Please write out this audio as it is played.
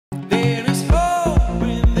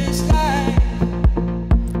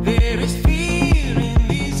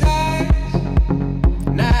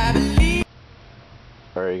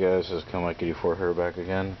guys, this is Mike84 here back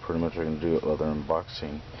again. Pretty much we're going to do another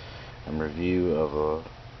unboxing and review of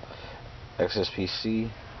a XSPC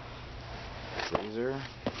Razer,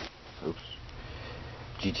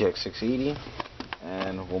 GTX680,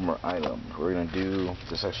 and one more item. We're going to do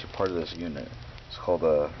this, actually part of this unit. It's called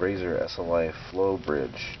a Razer SLI Flow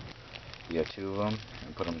Bridge. You got two of them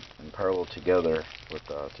and put them in parallel together with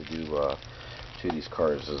to do two of these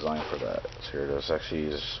cards designed for that. So here it is. Actually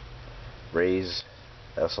is Razer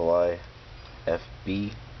SLI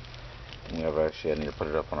FB. And I need to put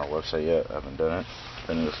it up on our website yet. I haven't done it.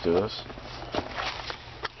 Then let's do this.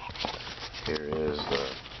 Here is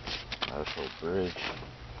the actual bridge.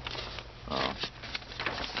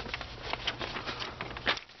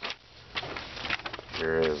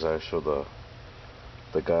 Here is actually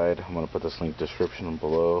the guide. I'm going to put this link description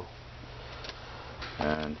below.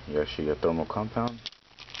 And you actually get thermal compound.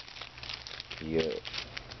 You get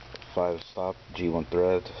 5-stop G1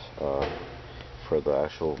 thread for the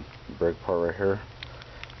actual brake part right here.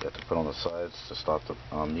 You have to put on the sides to stop the.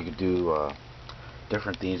 You could do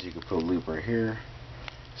different things. You could put a loop right here,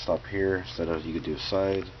 stop here. Instead of you could do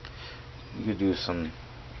side. You could do some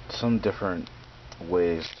different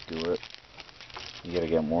ways to do it. You gotta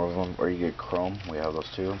get more of them, or you get chrome. We have those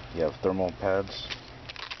too. You have thermal pads.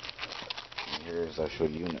 And here's the actual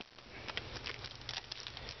unit.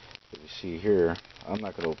 If you see here, I'm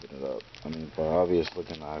not gonna open it up. I mean, by obvious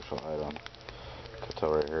looking at the actual item, you can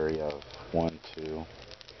tell right here you have 1, 2,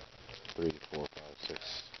 3, 4, 5,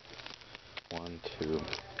 6. 1, 2,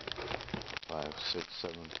 5, 6,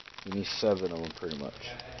 7. You need 7 of them pretty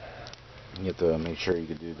much. You have to make sure you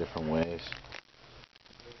can do different ways.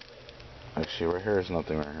 Actually, right here is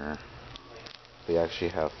nothing right here. They actually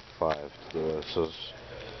have 5 to do it. So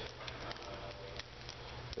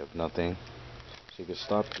you have nothing. So you can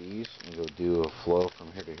stop these and go do a flow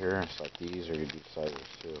from here to here and stop these, or you can do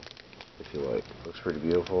sideways too, if you like. Looks pretty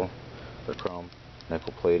beautiful. The chrome,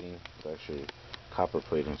 nickel plating, it's actually copper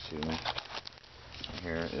plating, excuse me. And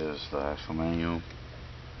here is the actual manual.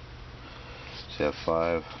 So you have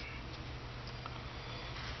 5.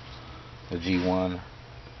 The G1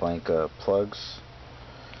 blank plugs.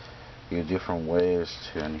 You have different ways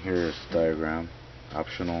to, and here's the diagram.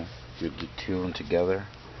 Optional. You do 2 of them together,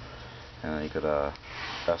 and then you could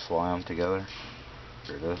SLI them together.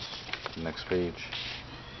 Here it is. Next page.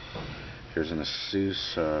 Here's an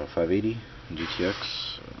Asus 580 GTX.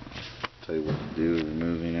 Tell you what to do,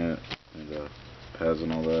 removing it, and the pads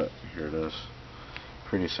and all that. Here it is.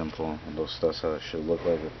 Pretty simple, and that's how it should look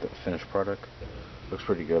like with the finished product. Looks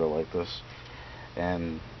pretty good. I like this.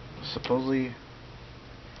 And supposedly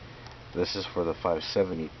this is for the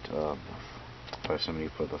 570. 570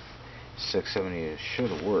 for the 670. It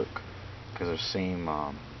should work because they're same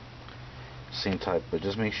type, but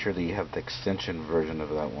just make sure that you have the extension version of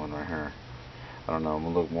that one right here. I don't know, I'm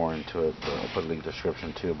gonna look more into it, but I'll put a link in the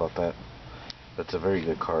description too about that. But it's a very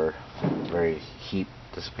good card, very heat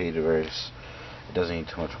dissipated, it doesn't need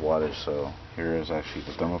too much wattage. So here is actually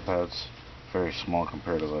the thermal pads, very small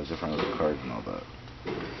compared to the different other cards and all that.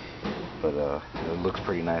 But it looks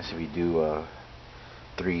pretty nice if you do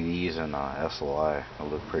 3 of these and SLI. It'll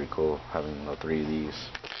look pretty cool having 3 of these.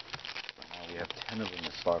 We have 10 of them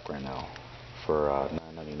in stock right now for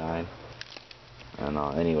 $9.99. And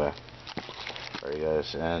anyway, alright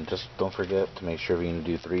guys, and just don't forget to make sure if you can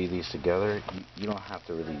do 3 of these together. You don't have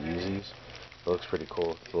to really use these. It looks pretty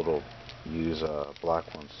cool. Little use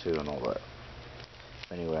black ones too and all that.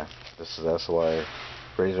 Anyway, this is SLI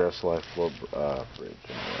Razer SLI Flow Bridge.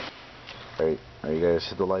 Anyway. Alright, you guys,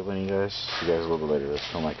 hit the like button, you guys. See you guys a little bit later. This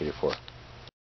is Mike84.